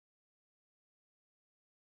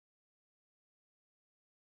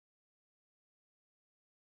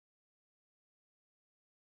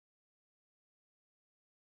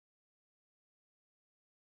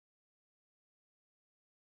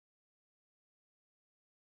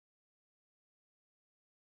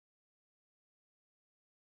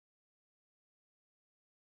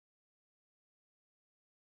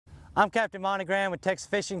I'm Captain Monte with Texas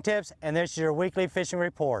Fishing Tips, and this is your weekly fishing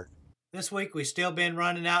report. This week we still been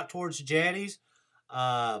running out towards the jetties.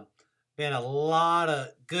 Been a lot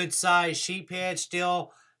of good sized sheephead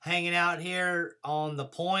still hanging out here on the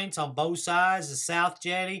points on both sides, the south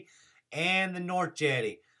jetty and the north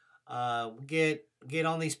jetty. We get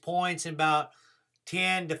on these points in about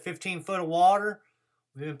 10 to 15 foot of water.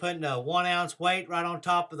 We've been putting a 1 ounce weight right on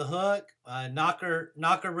top of the hook,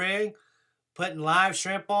 knocker rig, putting live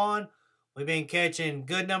shrimp on. We've been catching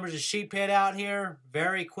good numbers of sheephead out here,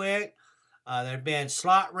 very quick. There have been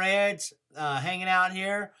slot reds hanging out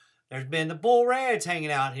here. There's been the bull reds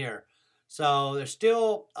hanging out here. So there's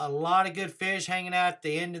still a lot of good fish hanging out at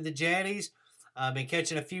the end of the jetties. I've been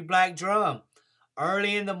catching a few black drum.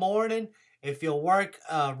 Early in the morning, if you'll work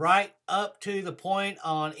right up to the point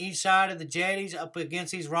on each side of the jetties up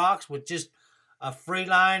against these rocks with just a free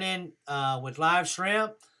line in with live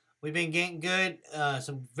shrimp, we've been getting good,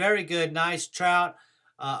 some very good, nice trout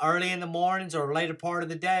early in the mornings or later part of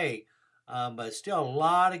the day. But still a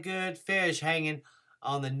lot of good fish hanging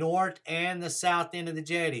on the north and the south end of the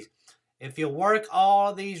jetties. If you work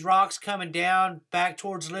all these rocks coming down back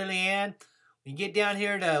towards Lillian, when you get down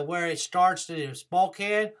here to where it starts to this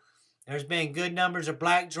bulkhead, there's been good numbers of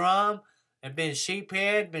black drum. There's been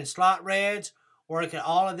sheephead, been slot reds, working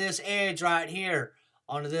all of this edge right here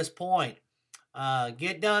onto this point.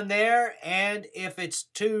 Get done there, and if it's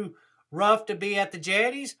too rough to be at the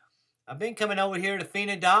jetties, I've been coming over here to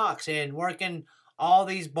Fena docks and working all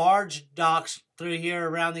these barge docks through here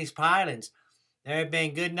around these pilings. There have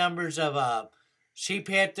been good numbers of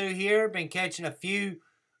sheephead through here. Been catching a few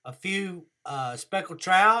speckled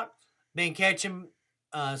trout. Been catching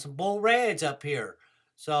some bull reds up here.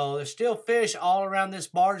 So there's still fish all around this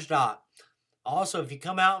barge dock. Also, if you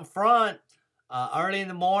come out in front early in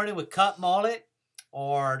the morning with cut mullet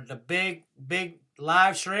or the big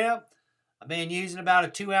live shrimp, I've been using about a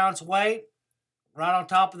 2 ounce weight right on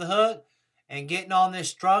top of the hook and getting on this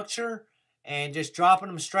structure and just dropping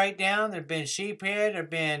them straight down. There have been sheephead, there have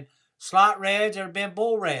been slot reds, there have been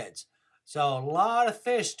bull reds. So a lot of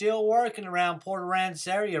fish still working around Port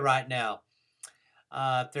Aransas area right now.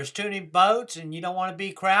 If there's too many boats and you don't want to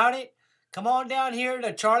be crowded, come on down here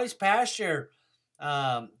to Charlie's Pasture.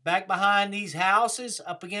 Back behind these houses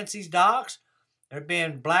up against these docks, there have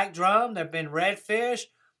been black drum, there have been redfish,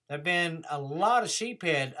 there have been a lot of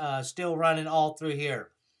sheephead still running all through here.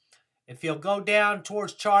 If you'll go down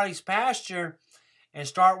towards Charlie's Pasture and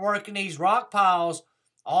start working these rock piles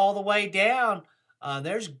all the way down,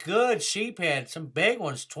 there's good sheephead, some big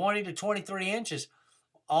ones, 20 to 23 inches,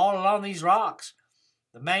 all along these rocks.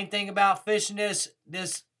 The main thing about fishing this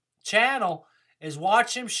channel is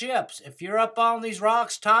watch them ships. If you're up on these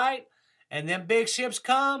rocks tight and them big ships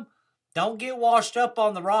come, don't get washed up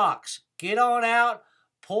on the rocks. Get on out,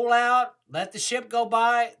 pull out, let the ship go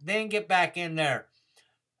by, then get back in there.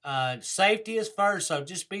 Safety is first, so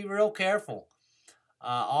just be real careful.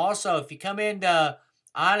 Also, if you come into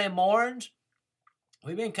Island Orange,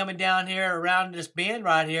 we've been coming down here around this bend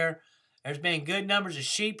right here. There's been good numbers of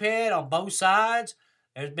sheephead on both sides.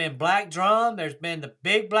 There's been black drum. There's been the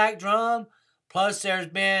big black drum. Plus, there's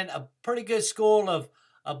been a pretty good school of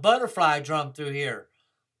a butterfly drum through here.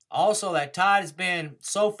 Also, that tide has been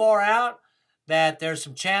so far out that there's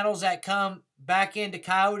some channels that come back into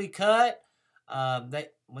Coyote Cut.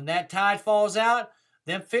 When that tide falls out,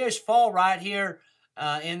 them fish fall right here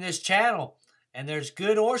in this channel. And there's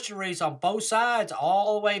good oyster reefs on both sides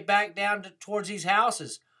all the way back down towards these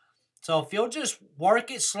houses. So if you'll just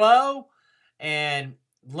work it slow and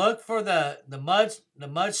look for the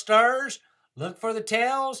mud stirs, look for the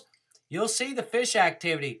tails, you'll see the fish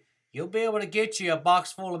activity. You'll be able to get you a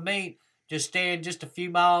box full of meat just staying just a few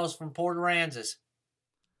miles from Port Aransas.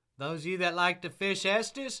 Those of you that like to fish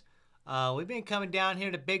Estes, we've been coming down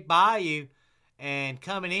here to Big Bayou and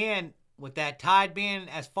coming in with that tide being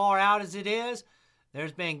as far out as it is.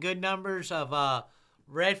 There's been good numbers of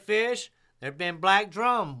redfish. There's been black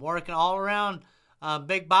drum working all around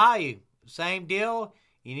Big Bayou. Same deal.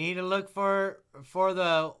 You need to look for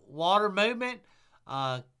the water movement.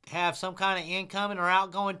 Have some kind of incoming or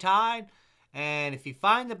outgoing tide. And if you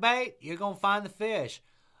find the bait, you're going to find the fish.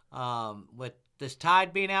 With this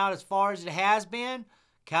tide being out as far as it has been,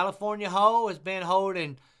 California Hole has been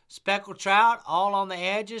holding speckled trout all on the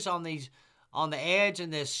edges, on the edge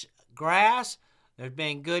in this grass. There's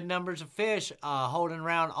been good numbers of fish holding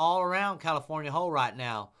around all around California Hole right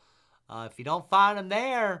now. If you don't find them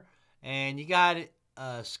there and you got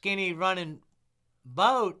a skinny running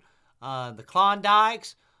boat, the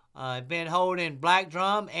Klondikes have been holding black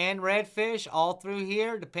drum and redfish all through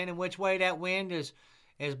here, depending which way that wind is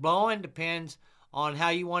blowing. Depends on how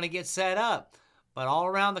you want to get set up. But all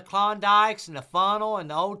around the Klondikes and the funnel and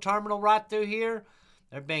the old terminal right through here,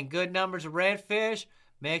 there have been good numbers of redfish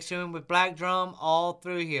mixed in with black drum all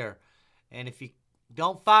through here. And if you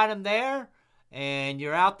don't find them there and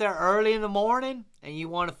you're out there early in the morning and you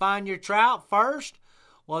want to find your trout first,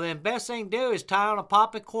 well, then best thing to do is tie on a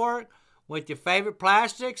popping cork with your favorite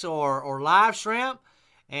plastics or live shrimp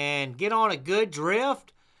and get on a good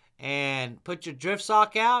drift and put your drift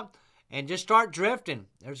sock out and just start drifting.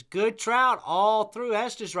 There's good trout all through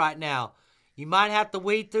Estes right now. You might have to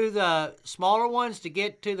weed through the smaller ones to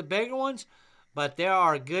get to the bigger ones, but there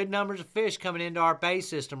are good numbers of fish coming into our bay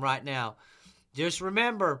system right now. Just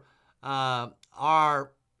remember,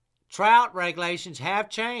 our trout regulations have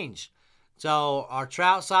changed. So our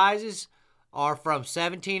trout sizes are from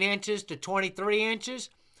 17 inches to 23 inches,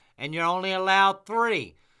 and you're only allowed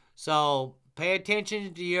 3. So pay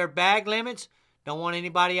attention to your bag limits. Don't want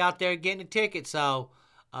anybody out there getting a ticket, so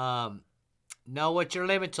know what your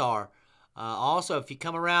limits are. Also, if you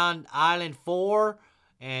come around Island 4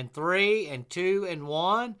 and 3 and 2 and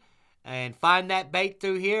 1 and find that bait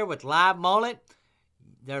through here with live mullet,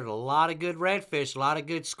 there's a lot of good redfish, a lot of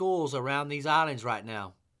good schools around these islands right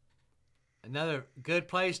now. Another good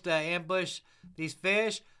place to ambush these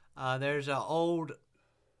fish, there's an old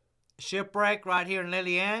shipwreck right here in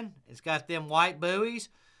Lillian. It's got them white buoys.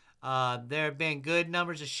 There have been good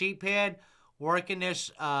numbers of sheephead working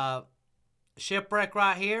this shipwreck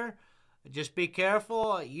right here. Just be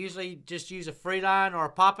careful. Usually just use a free line or a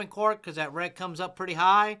popping cork because that wreck comes up pretty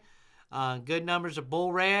high. Good numbers of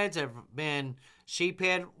bull reds. There have been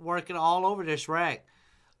sheephead working all over this wreck.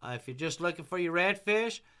 If you're just looking for your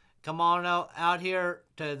redfish, come on out here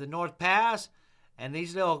to the North Pass. And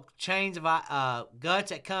these little chains of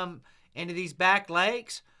guts that come into these back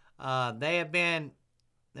lakes, them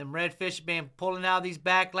redfish have been pulling out of these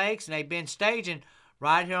back lakes, and they've been staging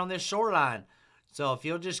right here on this shoreline. So if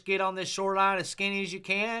you'll just get on this shoreline as skinny as you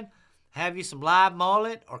can, have you some live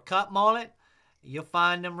mullet or cut mullet, you'll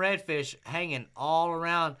find them redfish hanging all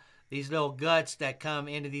around these little guts that come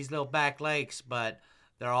into these little back lakes, but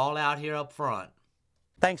they're all out here up front.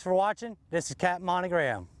 Thanks for watching. This is Capt Monte.